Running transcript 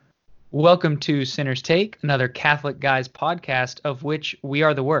Welcome to Sinner's Take, another Catholic Guys podcast of which we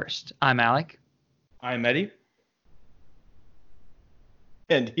are the worst. I'm Alec. I'm Eddie.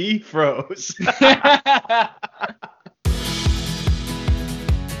 And he froze. And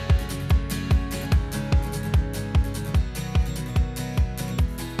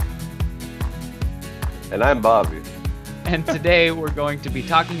I'm Bobby. And today we're going to be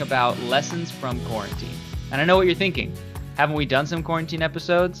talking about lessons from quarantine. And I know what you're thinking. Haven't we done some quarantine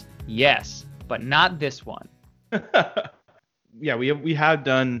episodes? Yes, but not this one. Yeah, we have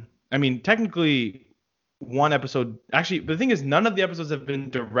done, technically one episode. Actually, the thing is, none of the episodes have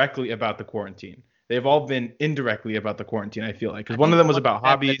been directly about the quarantine. They've all been indirectly about the quarantine, I feel like. Because one of them was about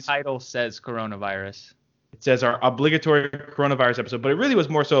hobbies. The title says coronavirus. It says our obligatory coronavirus episode, but it really was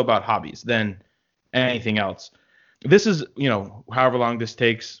more so about hobbies than anything else. This is, however long this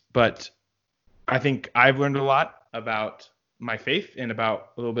takes, but I think I've learned a lot about my faith and about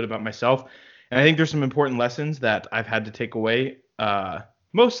a little bit about myself. And I think there's some important lessons that I've had to take away,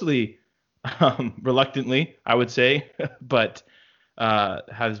 mostly reluctantly, I would say, but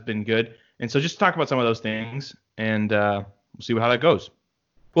has been good. And so just talk about some of those things, and we'll see how that goes.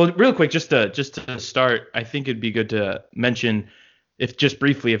 Well, real quick, just to start, I think it'd be good to mention, if just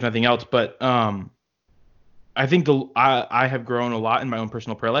briefly, if nothing else, but I think I have grown a lot in my own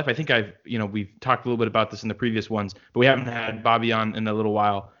personal prayer life. I think we've talked a little bit about this in the previous ones, but we haven't had Bobby on in a little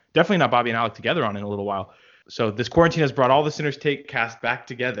while. Definitely not Bobby and Alec together on in a little while. So this quarantine has brought all the Sinner's Take cast back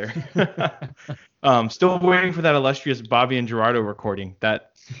together. Still waiting for that illustrious Bobby and Gerardo recording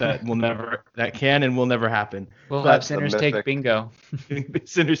that can and will never happen. We'll have Sinner's Take bingo.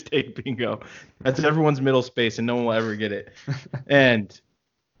 Sinner's Take bingo. That's everyone's middle space, and no one will ever get it.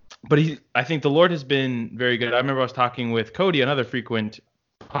 But I think the Lord has been very good. I remember I was talking with Cody, another frequent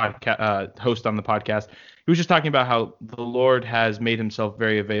host on the podcast. He was just talking about how the Lord has made himself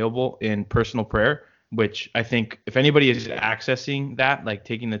very available in personal prayer, which I think if anybody is accessing that, like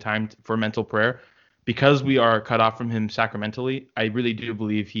taking the time for mental prayer, because we are cut off from him sacramentally, I really do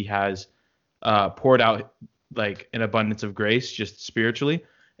believe he has poured out like an abundance of grace just spiritually,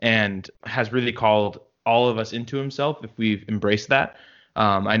 and has really called all of us into himself if we've embraced that.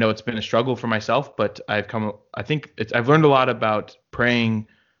 I know it's been a struggle for myself, but I've learned a lot about praying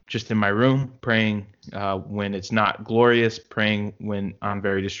just in my room, praying when it's not glorious, praying when I'm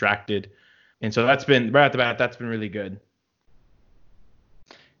very distracted. And so that's been, right at the bat, that's been really good.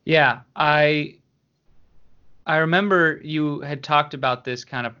 Yeah, I remember you had talked about this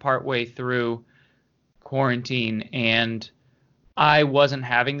kind of partway through quarantine, and I wasn't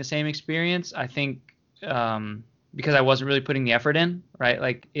having the same experience. I think because I wasn't really putting the effort in, right?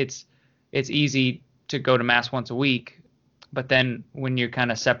 Like it's easy to go to mass once a week, but then when you're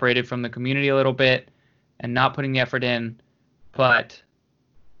kind of separated from the community a little bit and not putting the effort in, but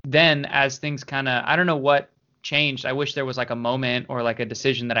then as things kind of, I don't know what changed. I wish there was like a moment or like a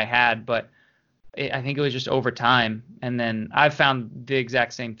decision that I had, but I think it was just over time. And then I've found the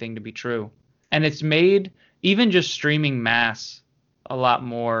exact same thing to be true. And it's made even just streaming mass a lot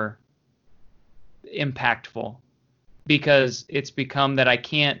more impactful, because it's become that I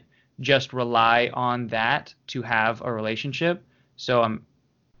can't just rely on that to have a relationship. So I'm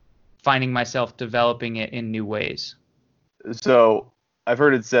finding myself developing it in new ways. So I've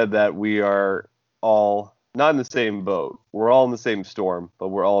heard it said that we are all not in the same boat. We're all in the same storm, but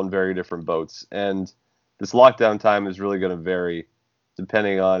we're all in very different boats. And this lockdown time is really going to vary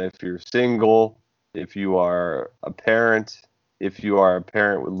depending on if you're single, if you are a parent, if you are a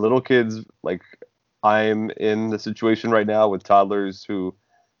parent with little kids. Like I'm in the situation right now with toddlers who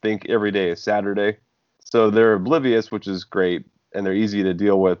think every day is Saturday. So they're oblivious, which is great, and they're easy to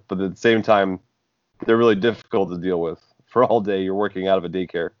deal with. But at the same time, they're really difficult to deal with. For all day, you're working out of a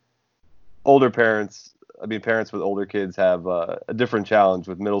daycare. Parents with older kids have a different challenge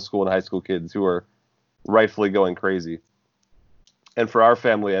with middle school and high school kids who are rightfully going crazy. And for our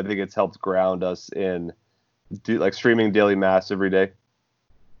family, I think it's helped ground us in streaming daily mass every day,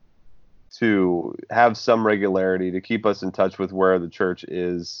 to have some regularity, to keep us in touch with where the church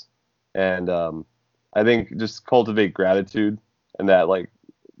is. And I think just cultivate gratitude, and that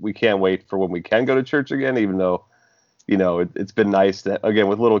we can't wait for when we can go to church again, even though, it's been nice that, again,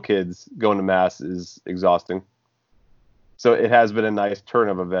 with little kids, going to mass is exhausting. So it has been a nice turn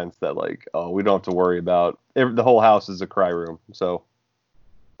of events that we don't have to worry about. The whole house is a cry room. So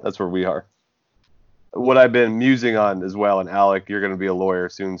that's where we are. What I've been musing on as well, and Alec, you're going to be a lawyer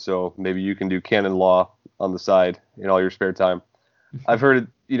soon, so maybe you can do canon law on the side in all your spare time. I've heard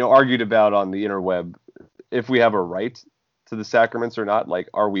it, argued about on the interweb if we have a right to the sacraments or not. Like,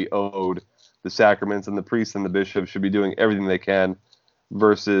 are we owed the sacraments, and the priests and the bishops should be doing everything they can,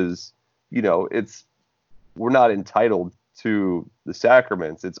 versus we're not entitled to the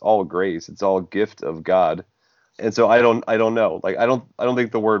sacraments. It's all grace. It's all gift of God. And so I don't know. Like, I don't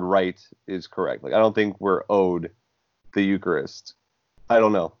think the word right is correct. Like, I don't think we're owed the Eucharist. I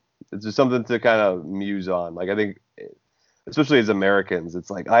don't know. It's just something to kind of muse on. Like, I think, especially as Americans, it's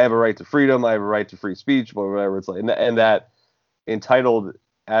like, I have a right to freedom. I have a right to free speech, but whatever. It's like, and that entitled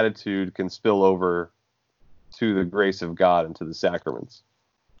attitude can spill over to the grace of God and to the sacraments.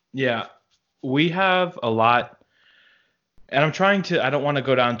 Yeah, we have a lot, and I don't want to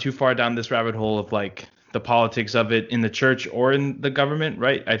go down too far down this rabbit hole of like the politics of it in the church or in the government,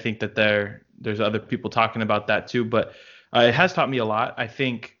 right? I think that there's other people talking about that too, but it has taught me a lot. I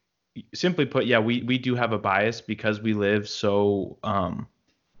think, simply put, yeah, we do have a bias because we live so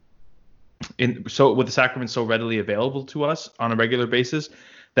with the sacraments so readily available to us on a regular basis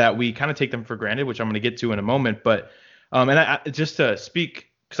that we kind of take them for granted, which I'm going to get to in a moment. But and I just to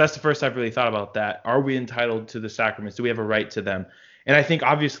speak, because that's the first I've really thought about that. Are we entitled to the sacraments? Do we have a right to them? And I think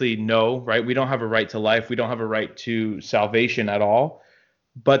obviously no, right? We don't have a right to life. We don't have a right to salvation at all.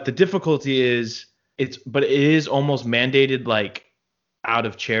 But the difficulty is it is almost mandated, like, out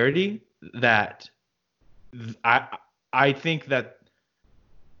of charity, that I think that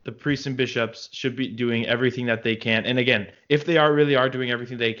the priests and bishops should be doing everything that they can. And again, if they really are doing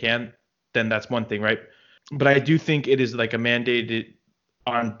everything they can, then that's one thing, right? But I do think it is like a mandated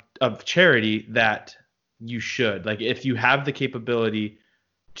of charity that you should, like, if you have the capability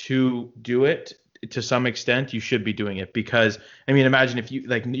to do it to some extent, you should be doing it. Because I mean, imagine if you,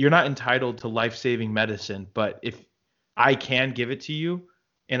 like, you're not entitled to life-saving medicine, but if I can give it to you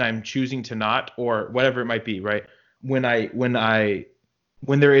and I'm choosing to not, or whatever it might be, right? When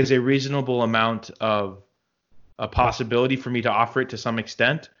there is a reasonable amount of a possibility for me to offer it to some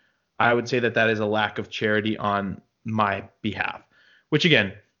extent, I would say that is a lack of charity on my behalf. Which,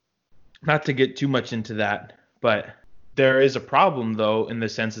 again, not to get too much into that, but there is a problem, though, in the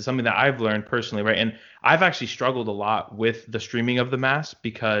sense of something that I've learned personally, right? And I've actually struggled a lot with the streaming of the Mass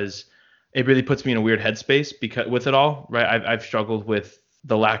because it really puts me in a weird headspace with it all, right? I've struggled with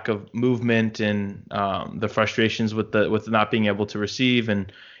the lack of movement and the frustrations with not being able to receive,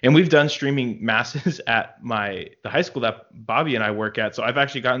 and we've done streaming masses at the high school that Bobby and I work at, so I've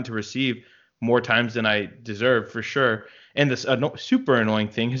actually gotten to receive more times than I deserve, for sure. And this super annoying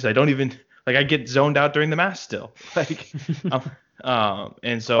thing is I don't even, like, I get zoned out during the Mass still, like,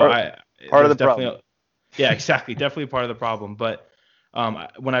 and so part of the problem. Yeah, exactly, definitely part of the problem. But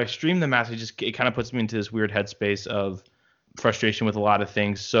when I stream the Mass, it kind of puts me into this weird headspace of frustration with a lot of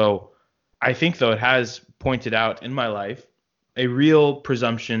things. So I think, though, it has pointed out in my life a real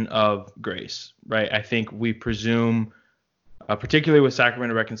presumption of grace, right? I think we presume, particularly with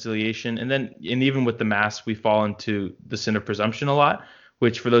sacrament of reconciliation, and even with the Mass, we fall into the sin of presumption a lot,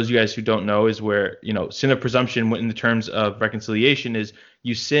 which, for those of you guys who don't know, is where, sin of presumption in the terms of reconciliation is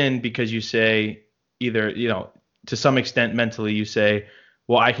you sin because you say either, to some extent mentally you say,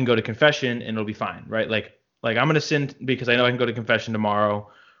 well, I can go to confession and it'll be fine, right? Like I'm going to sin because I know I can go to confession tomorrow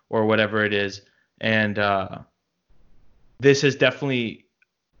or whatever it is. And this has definitely,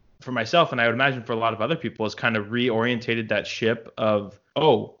 for myself, and I would imagine for a lot of other people, has kind of reorientated that ship of,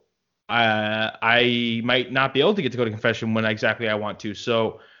 I might not be able to get to go to confession when exactly I want to.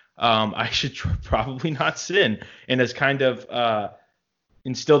 So I should probably not sin. And has kind of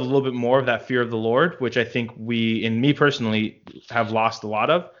instilled a little bit more of that fear of the Lord, which I think me personally, have lost a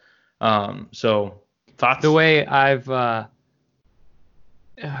lot of. So thoughts? The way I've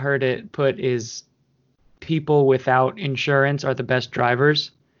heard it put is people without insurance are the best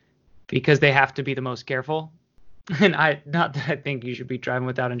drivers because they have to be the most careful. And not that I think you should be driving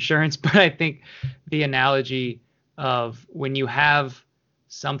without insurance, but I think the analogy of when you have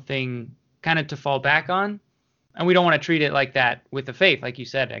something kind of to fall back on, and we don't want to treat it like that with the faith. Like you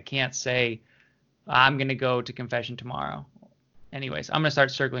said, I can't say I'm going to go to confession tomorrow. Anyways, I'm going to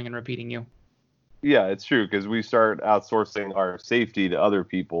start circling and repeating you. Yeah, it's true, because we start outsourcing our safety to other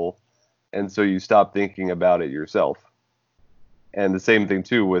people, and so you stop thinking about it yourself. And the same thing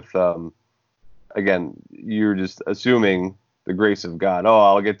too with, again, you're just assuming the grace of God. Oh,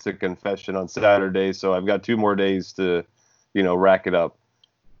 I'll get to confession on Saturday, so I've got 2 more days to, rack it up,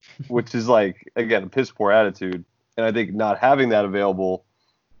 which is, like, again, a piss poor attitude. And I think not having that available,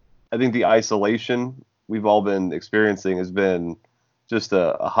 I think the isolation we've all been experiencing has been just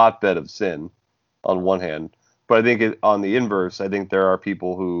a hotbed of sin on one hand. But I think on the inverse, I think there are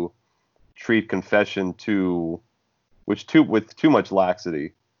people who treat confession with too much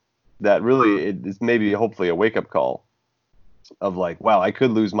laxity, that really it is maybe hopefully a wake-up call of, like, wow, I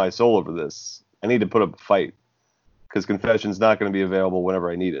could lose my soul over this. I need to put up a fight because confession's not going to be available whenever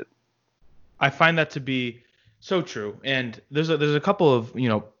I need it. I find that to be so true. And there's a couple of,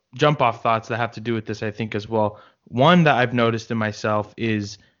 jump off thoughts that have to do with this, I think, as well. One that I've noticed in myself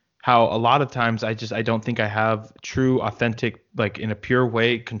is how a lot of times I don't think I have true, authentic, like in a pure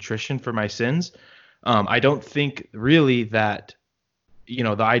way, contrition for my sins. I don't think really that,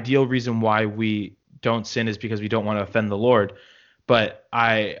 the ideal reason why we don't sin is because we don't want to offend the Lord. But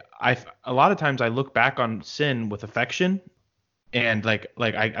I a lot of times I look back on sin with affection, and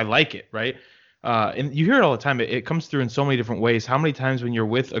I like it, right? And you hear it all the time. It comes through in so many different ways. How many times when you're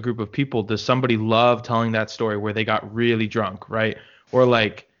with a group of people does somebody love telling that story where they got really drunk, right? Or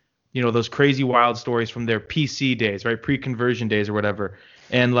like, those crazy wild stories from their PC days, right? Pre-conversion days or whatever.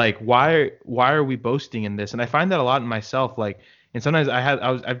 And like, why are we boasting in this? And I find that a lot in myself. Like, and sometimes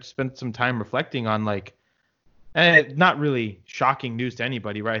I've spent some time reflecting on like, and not really shocking news to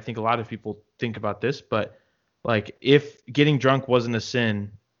anybody, right? I think a lot of people think about this, but like if getting drunk wasn't a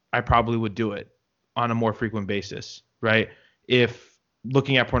sin, I probably would do it on a more frequent basis, right? If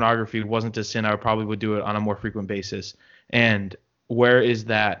looking at pornography wasn't a sin, I probably would do it on a more frequent basis. And where is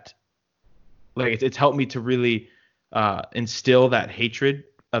that? Like it's helped me to really instill that hatred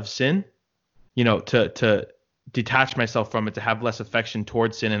of sin, to detach myself from it, to have less affection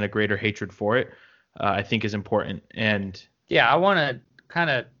towards sin and a greater hatred for it. I think is important. And yeah, I want to kind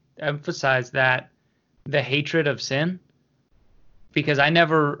of emphasize that the hatred of sin, because I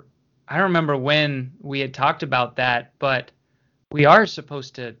don't remember when we had talked about that, but we are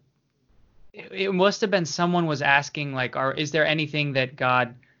supposed to, it must have been someone was asking like, is there anything that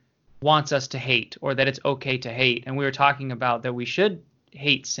God wants us to hate or that it's okay to hate? And we were talking about that we should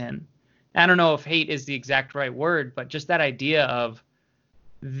hate sin. I don't know if hate is the exact right word, but just that idea of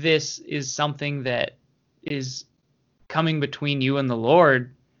this is something that is coming between you and the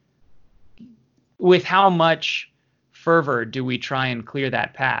Lord. With how much fervor do we try and clear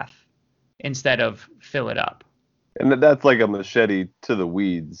that path instead of fill it up? And that's like a machete to the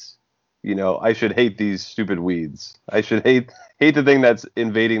weeds. I should hate these stupid weeds. I should hate the thing that's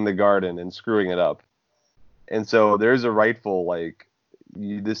invading the garden and screwing it up. And so there's a rightful,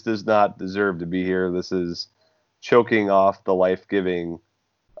 this does not deserve to be here. This is choking off the life-giving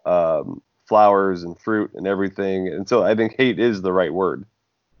flowers and fruit and everything. And so I think hate is the right word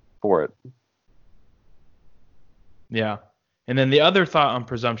for it. Yeah. And then the other thought on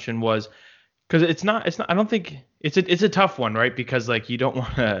presumption was, because it's not, I don't think it's a tough one, right? Because like you don't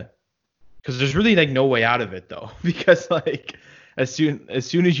want to, because there's really like no way out of it though, because like as soon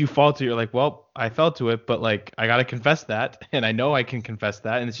as you fall to, you're like, well, I fell to it, but like I got to confess that. And I know I can confess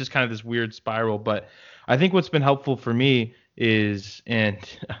that. And it's just kind of this weird spiral. But I think what's been helpful for me is, and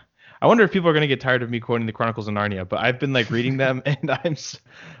I wonder if people are going to get tired of me quoting the Chronicles of Narnia, but I've been like reading them and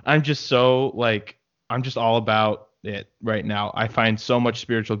I'm just so like, I'm just all about it right now. I find so much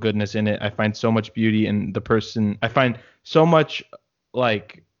spiritual goodness in it. I find so much beauty in the person. I find so much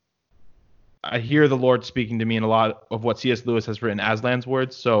like I hear the Lord speaking to me in a lot of what C.S. Lewis has written, Aslan's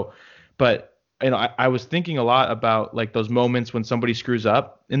words. So, but I was thinking a lot about like those moments when somebody screws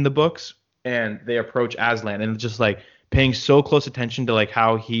up in the books and they approach Aslan and just like paying so close attention to like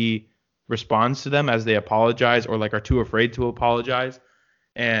how he responds to them as they apologize or like are too afraid to apologize.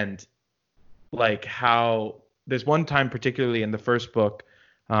 And like how there's one time particularly in the first book,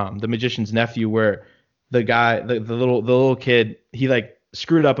 The Magician's Nephew, where the guy, the little kid, he like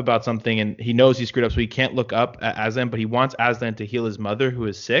screwed up about something and he knows he screwed up, so he can't look up at Aslan, but he wants Aslan to heal his mother who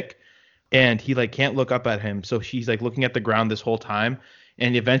is sick, and he like can't look up at him, so she's like looking at the ground this whole time,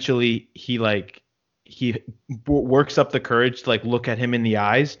 and eventually he works up the courage to like look at him in the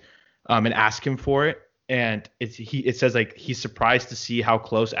eyes and ask him for it. And it says like he's surprised to see how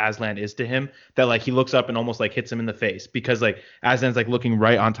close Aslan is to him, that like he looks up and almost like hits him in the face because like Aslan's like looking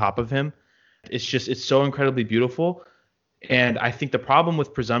right on top of him. It's so incredibly beautiful. And I think the problem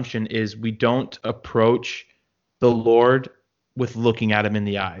with presumption is we don't approach the Lord with looking at him in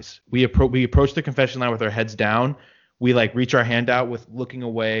the eyes. We approach the confession line with our heads down. We like reach our hand out with looking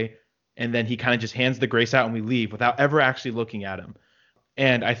away, and then he kind of just hands the grace out and we leave without ever actually looking at him.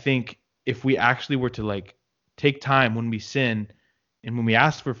 And I think if we actually were to like take time when we sin and when we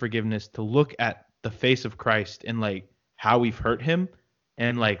ask for forgiveness to look at the face of Christ and like how we've hurt him,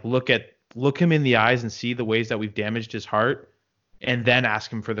 and like look him in the eyes and see the ways that we've damaged his heart, and then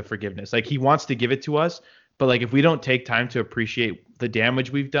ask him for the forgiveness. Like he wants to give it to us, but like if we don't take time to appreciate the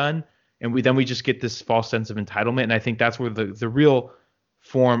damage we've done, and we just get this false sense of entitlement. And I think that's where the real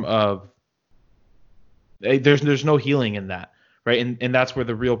form of there's no healing in that, right? And that's where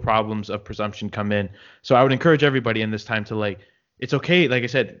the real problems of presumption come in. So I would encourage everybody in this time to like, it's okay, like I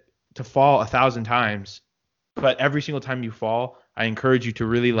said, to fall 1,000 times, but every single time you fall, I encourage you to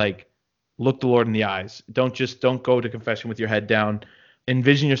really like look the Lord in the eyes. Don't go to confession with your head down.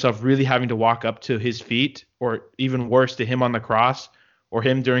 Envision yourself really having to walk up to his feet, or even worse, to him on the cross, or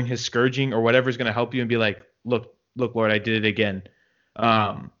him during his scourging, or whatever is going to help you, and be like, look, Lord, I did it again.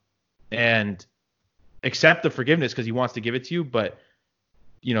 And accept the forgiveness because he wants to give it to you, but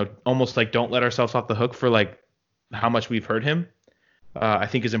almost like don't let ourselves off the hook for like how much we've hurt him. I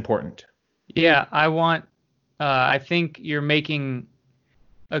think is important. Yeah, I think you're making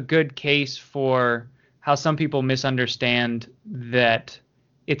a good case for how some people misunderstand that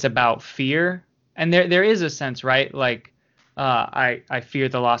it's about fear. And there is a sense, right? Like, I fear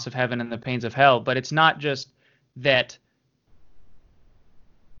the loss of heaven and the pains of hell, but it's not just that.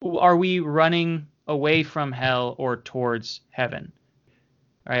 Are we running away from hell or towards heaven?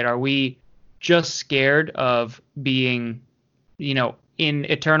 Right? Are we just scared of being, in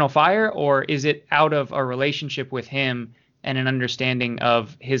eternal fire, or is it out of a relationship with him and an understanding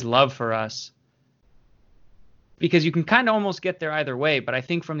of his love for us? Because you can kind of almost get there either way, but I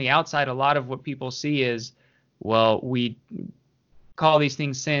think from the outside, a lot of what people see is, well, we call these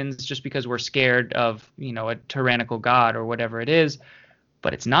things sins just because we're scared of, a tyrannical God or whatever it is,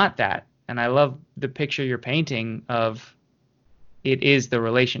 but it's not that. And I love the picture you're painting of it is the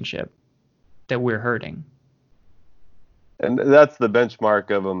relationship that we're hurting. And that's the benchmark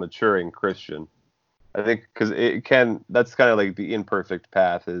of a maturing Christian. I think because that's kind of like the imperfect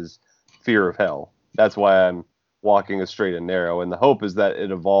path is fear of hell. That's why I'm walking a straight and narrow. And the hope is that it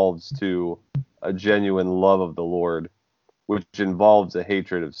evolves to a genuine love of the Lord, which involves a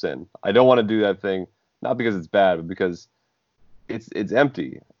hatred of sin. I don't want to do that thing, not because it's bad, but because it's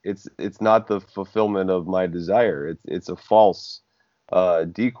empty. It's not the fulfillment of my desire. It's a false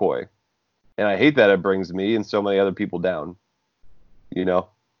decoy. And I hate that it brings me and so many other people down,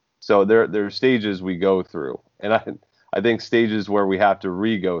 So there are stages we go through. And I think stages where we have to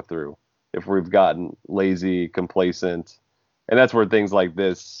re-go through if we've gotten lazy, complacent. And that's where things like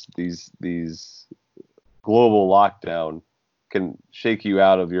these global lockdown can shake you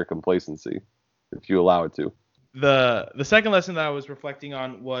out of your complacency if you allow it to. The second lesson that I was reflecting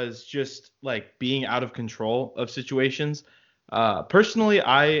on was just like being out of control of situations. Personally,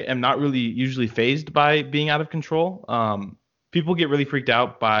 I am not really usually fazed by being out of control. People get really freaked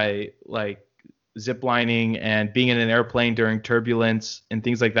out by like ziplining and being in an airplane during turbulence and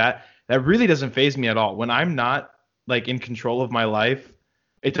things like that. That really doesn't faze me at all. When I'm not like in control of my life,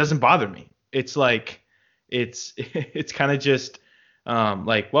 it doesn't bother me. It's like it's kind of just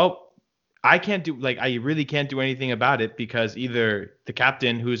like, well, I really can't do anything about it because either the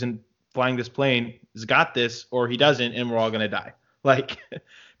captain who's flying this plane has got this or he doesn't, and we're all gonna die. But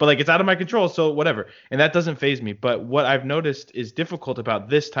it's out of my control, so whatever. And that doesn't faze me. But what I've noticed is difficult about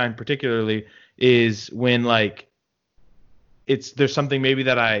this time particularly is when there's something maybe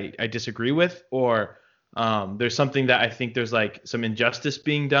that I disagree with, or there's something that I think there's like some injustice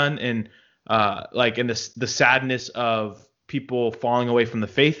being done, and in the sadness of people falling away from the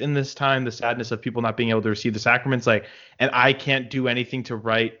faith in this time, the sadness of people not being able to receive the sacraments, and I can't do anything to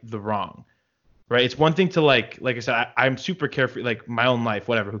right the wrong. Right. It's one thing to like I said, I'm super carefree, like my own life,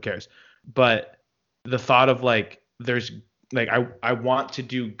 whatever, who cares? But the thought of there's I want to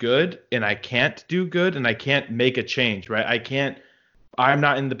do good and I can't do good and I can't make a change. Right. I'm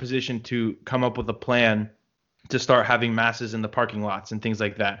not in the position to come up with a plan to start having masses in the parking lots and things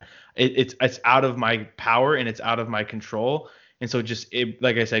like that. It's out of my power and it's out of my control. And so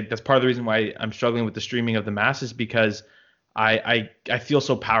like I said, that's part of the reason why I'm struggling with the streaming of the masses, because I feel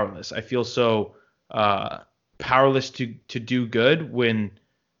so powerless. I feel so powerless to do good when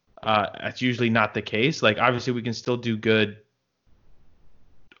that's usually not the case. Like obviously we can still do good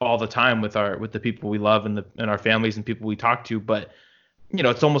all the time with the people we love and our families and people we talk to, but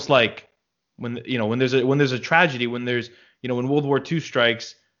it's almost like when there's a tragedy, when World War II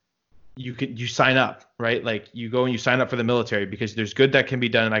strikes, you sign up, right? Like you go and you sign up for the military because there's good that can be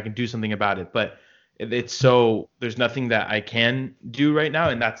done and I can do something about it. But there's nothing that I can do right now,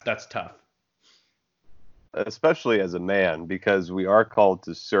 and that's tough. Especially as a man, because we are called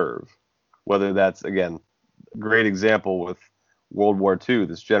to serve, whether that's, again, great example with World War II,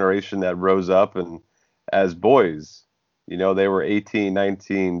 this generation that rose up and as boys, they were 18,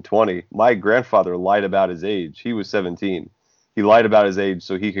 19, 20. My grandfather lied about his age. He was 17. He lied about his age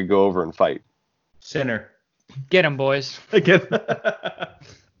so he could go over and fight. Sinner. Get him, boys.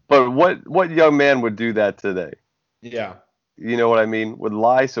 But what young man would do that today? Yeah. You know what I mean? Would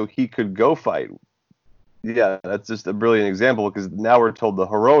lie so he could go fight. Yeah, that's just a brilliant example, because now we're told the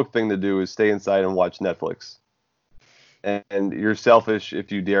heroic thing to do is stay inside and watch Netflix. And you're selfish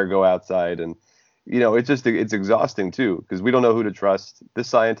if you dare go outside. And, it's exhausting too, because we don't know who to trust. This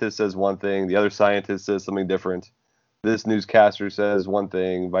scientist says one thing, the other scientist says something different. This newscaster says one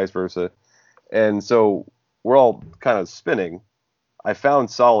thing, vice versa. And so we're all kind of spinning. I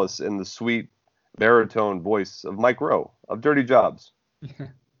found solace in the sweet baritone voice of Mike Rowe of Dirty Jobs,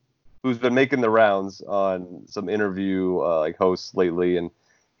 who's been making the rounds on some interview like hosts lately, and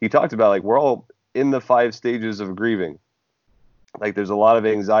he talked about like we're all in the 5 stages of grieving. Like there's a lot of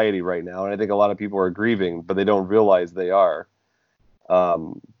anxiety right now, and I think a lot of people are grieving, but they don't realize they are,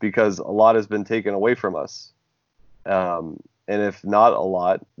 because a lot has been taken away from us. And if not a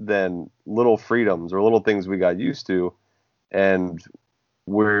lot, then little freedoms or little things we got used to, and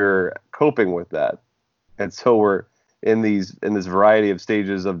we're coping with that. And so we're in this variety of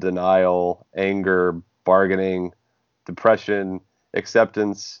stages of denial, anger, bargaining, depression,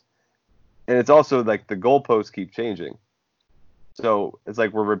 acceptance. And it's also like the goalposts keep changing. So it's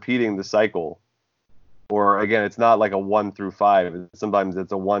like we're repeating the cycle. Or again, it's not like a 1 through 5. Sometimes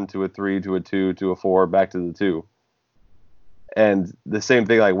it's a 1 to a 3 to a 2 to a 4 back to the 2. And the same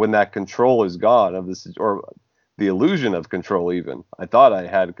thing, like when that control is gone of this, or the illusion of control, even I thought I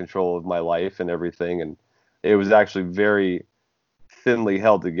had control of my life and everything, and it was actually very thinly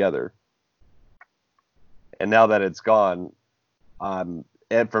held together. And now that it's gone, and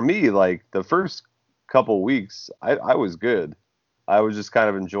for me, like the first couple weeks, I was good. I was just kind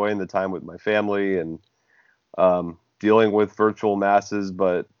of enjoying the time with my family and dealing with virtual masses,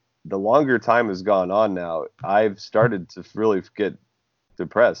 but the longer time has gone on now, I've started to really get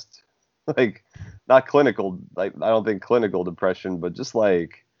depressed. Like not clinical, like I don't think clinical depression, but just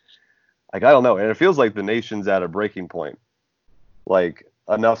like I don't know. And it feels like the nation's at a breaking point. Like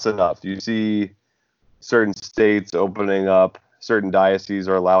enough's enough. You see certain states opening up, certain dioceses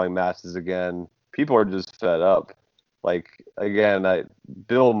are allowing masses again. People are just fed up. Like again,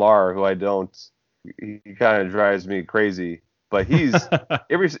 Bill Maher, who he kind of drives me crazy. But he's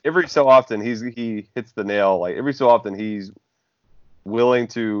every so often he hits the nail. Like every so often he's willing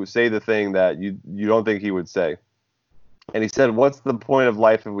to say the thing that you don't think he would say. And he said, "What's the point of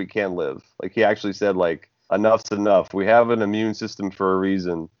life if we can't live?" Like he actually said, like enough's enough. We have an immune system for a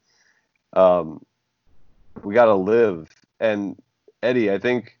reason. We got to live. And Eddie, I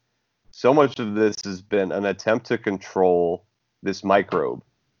think so much of this has been an attempt to control this microbe,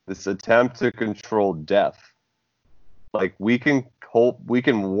 this attempt to control death. Like we can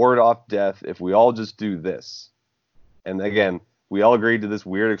ward off death if we all just do this. And again, we all agreed to this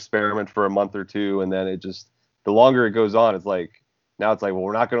weird experiment for a month or two, and then the longer it goes on, now it's like, well,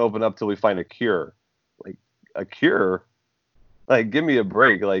 we're not going to open up till we find a cure. Like a cure? Like give me a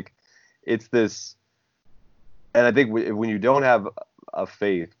break. Like it's this, and I think when you don't have a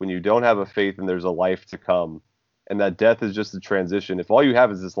faith, and there's a life to come, and that death is just a transition. If all you have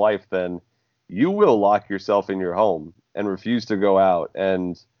is this life, then you will lock yourself in your home and refuse to go out.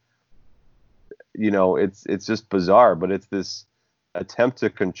 And, it's just bizarre, but it's this attempt to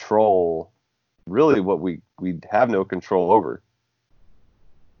control really what we have no control over.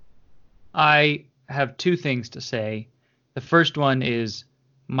 I have 2 things to say. The first one is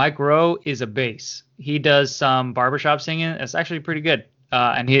Mike Rowe is a bass. He does some barbershop singing. It's actually pretty good.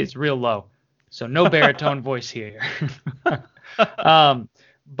 And it's real low. So no baritone voice here.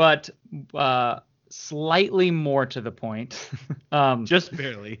 But slightly more to the point. Just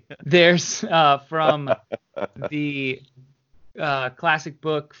barely. There's from the classic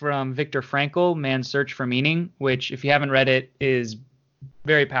book from Viktor Frankl, Man's Search for Meaning, which if you haven't read it is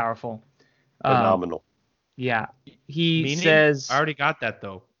very powerful. Phenomenal. Yeah. He Meaning? says... I already got that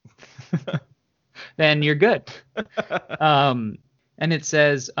though. Then you're good. And it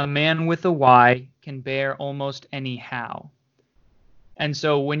says, a man with a why can bear almost any how. And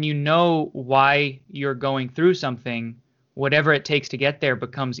so when you know why you're going through something, whatever it takes to get there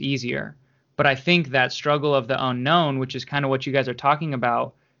becomes easier. But I think that struggle of the unknown, which is kind of what you guys are talking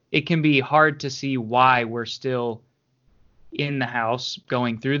about, it can be hard to see why we're still in the house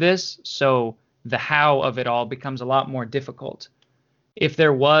going through this. So the how of it all becomes a lot more difficult. If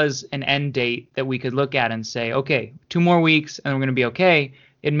there was an end date that we could look at and say, okay, 2 more weeks and we're going to be okay,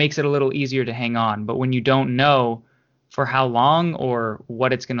 it makes it a little easier to hang on. But when you don't know for how long or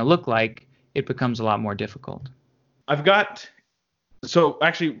what it's going to look like, it becomes a lot more difficult. So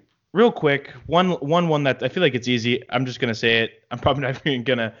actually, real quick, one that I feel like it's easy. I'm just going to say it. I'm probably not even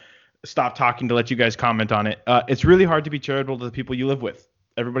going to stop talking to let you guys comment on it. It's really hard to be charitable to the people you live with.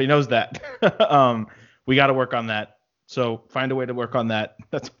 Everybody knows that. We got to work on that. So find a way to work on that.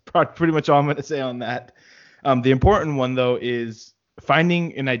 That's pretty much all I'm going to say on that. The important one, though, is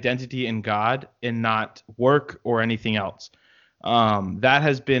finding an identity in God and not work or anything else. That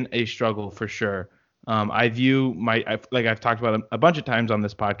has been a struggle for sure. Like I've talked about a bunch of times on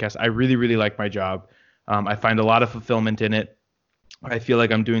this podcast, I really, really like my job. I find a lot of fulfillment in it. I feel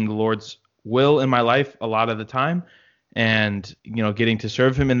like I'm doing the Lord's will in my life a lot of the time. And, getting to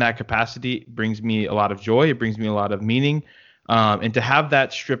serve him in that capacity brings me a lot of joy. It brings me a lot of meaning. And to have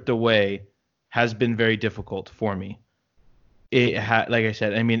that stripped away has been very difficult for me. Like I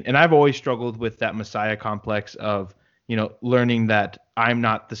said, and I've always struggled with that Messiah complex of, learning that I'm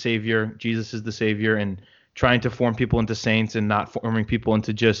not the Savior, Jesus is the Savior, and trying to form people into saints and not forming people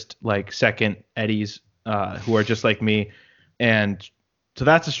into just like second Eddies who are just like me. And so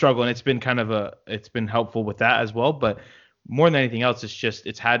that's a struggle, and it's been helpful with that as well. But more than anything else,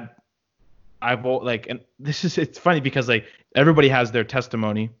 it's funny because like everybody has their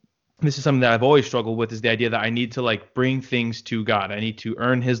testimony. This is something that I've always struggled with, is the idea that I need to like bring things to God. I need to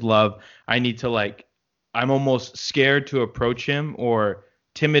earn his love. I need to I'm almost scared to approach him or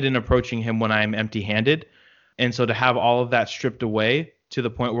timid in approaching him when I'm empty-handed. And so to have all of that stripped away to the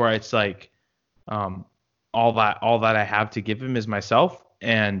point where it's like, all that I have to give him is myself,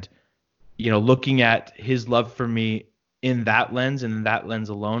 and looking at his love for me in that lens and in that lens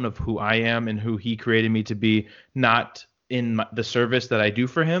alone of who I am and who he created me to be, not in the service that I do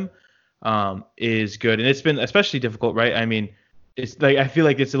for him, is good. And it's been especially difficult, right? It's like I feel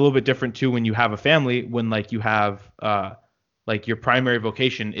like it's a little bit different too when you have a family, when like you have like your primary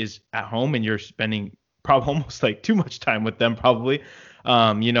vocation is at home and you're spending probably almost like too much time with them probably,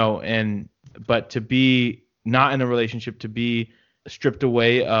 but to be not in a relationship, to be stripped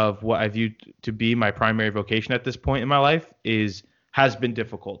away of what I view to be my primary vocation at this point in my life has been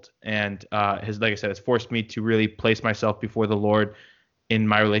difficult, and like I said, it's forced me to really place myself before the Lord in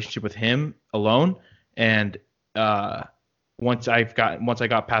my relationship with him alone. And once I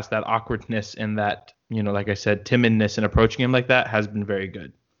got past that awkwardness and that, like I said, timidness in approaching him like that has been very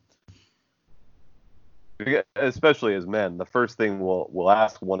good. Especially as men, the first thing we'll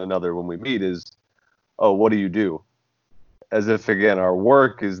ask one another when we meet is, "Oh, what do you do?" As if, again, our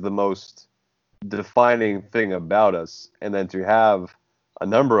work is the most defining thing about us. And then to have a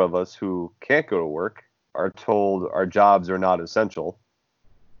number of us who can't go to work, are told our jobs are not essential,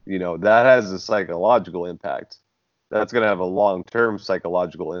 that has a psychological impact. That's going to have a long-term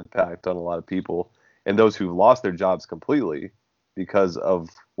psychological impact on a lot of people. And those who've lost their jobs completely because of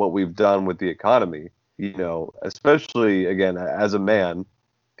what we've done with the economy, especially, again, as a man,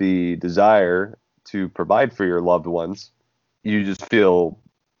 the desire to provide for your loved ones, you just feel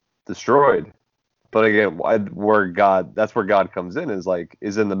destroyed. But again, that's where God comes in,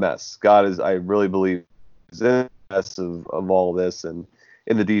 is in the mess. God is, I really believe, is in the mess of all this, and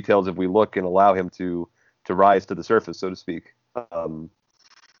in the details if we look and allow him to rise to the surface, so to speak.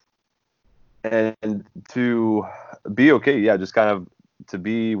 And to be okay, just kind of to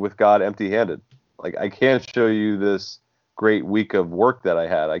be with God empty-handed. Like, I can't show you this great week of work that I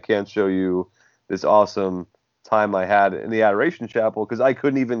had. I can't show you this awesome time I had in the Adoration Chapel because I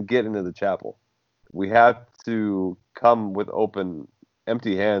couldn't even get into the chapel. We have to come with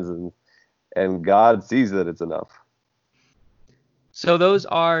empty hands, and God sees that it's enough. So those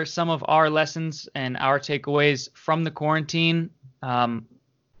are some of our lessons and our takeaways from the quarantine.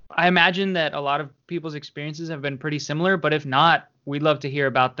 I imagine that a lot of people's experiences have been pretty similar, but if not, we'd love to hear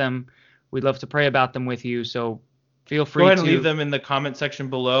about them. We'd love to pray about them with you. So feel free to go ahead and leave them in the comment section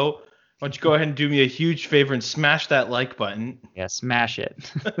below. Why don't you go ahead and do me a huge favor and smash that like button? Yeah, smash it.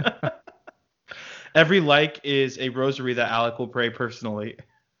 Every like is a rosary that Alec will pray personally.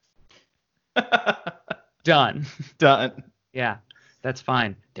 Done. Yeah, that's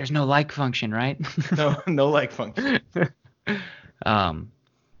fine. There's no like function, right? No like function.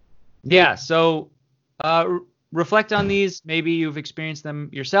 Yeah, so reflect on these. Maybe you've experienced them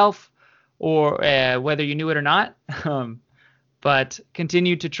yourself, or whether you knew it or not. But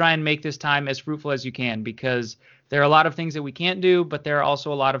continue to try and make this time as fruitful as you can, because there are a lot of things that we can't do, but there are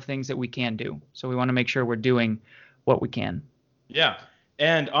also a lot of things that we can do. So we want to make sure we're doing what we can. Yeah.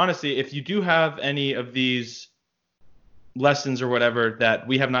 And honestly, if you do have any of these lessons or whatever that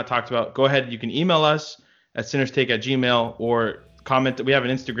we have not talked about, go ahead. You can email us at sinnerstake@gmail.com or comment. We have an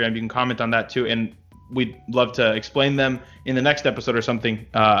Instagram. You can comment on that too. And we'd love to explain them in the next episode or something.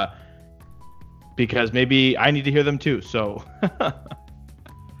 Because maybe I need to hear them too. So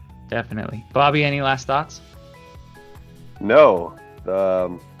definitely. Bobby, any last thoughts? No.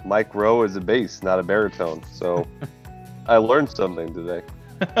 Mike Rowe is a bass, not a baritone. So I learned something today.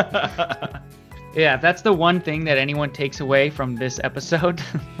 Yeah, if that's the one thing that anyone takes away from this episode,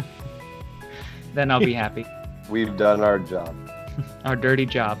 then I'll be happy. We've done our job. Our dirty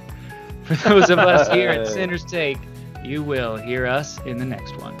job. For those of us here at Sinner's Take, you will hear us in the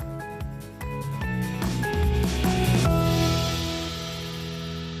next one.